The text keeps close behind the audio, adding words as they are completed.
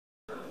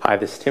Hi,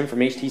 this is Tim from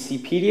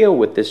HTCpedia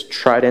with this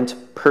Trident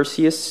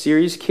Perseus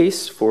series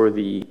case for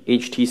the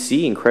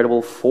HTC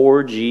Incredible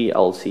 4G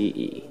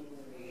LTE.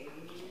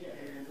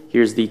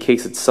 Here's the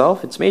case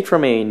itself. It's made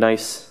from a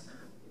nice,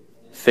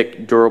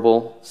 thick,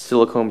 durable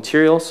silicone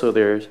material, so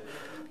there's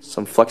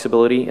some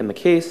flexibility in the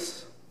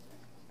case.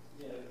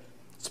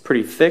 It's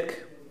pretty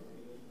thick,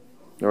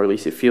 or at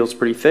least it feels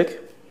pretty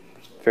thick.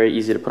 Very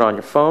easy to put on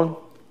your phone.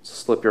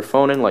 Slip your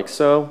phone in like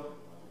so.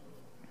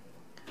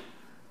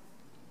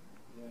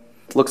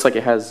 Looks like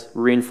it has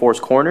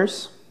reinforced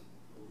corners,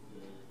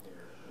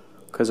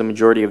 because the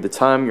majority of the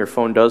time your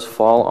phone does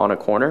fall on a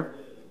corner.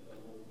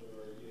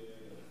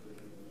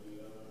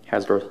 It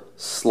has a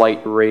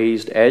slight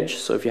raised edge,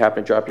 so if you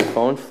happen to drop your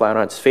phone flat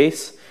on its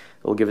face, it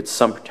will give it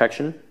some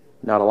protection,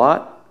 not a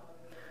lot.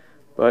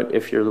 But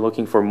if you're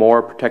looking for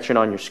more protection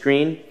on your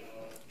screen,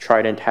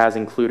 Trident has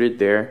included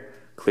their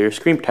clear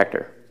screen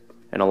protector,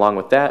 and along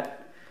with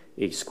that,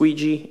 a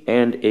squeegee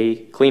and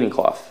a cleaning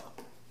cloth.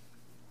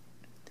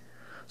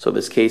 So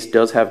this case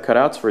does have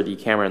cutouts for the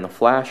camera and the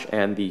flash,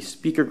 and the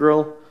speaker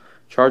grill,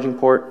 charging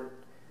port,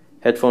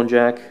 headphone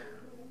jack,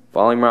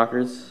 volume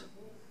rockers.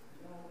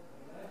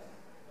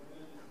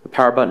 The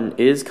power button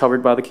is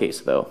covered by the case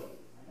though.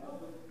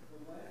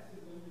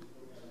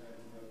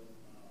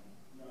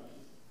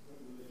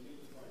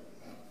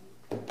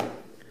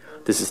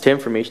 This is Tim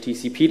from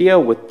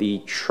HTCpedia with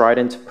the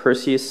Trident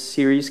Perseus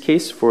series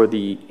case for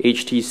the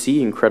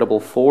HTC Incredible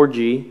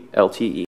 4G LTE.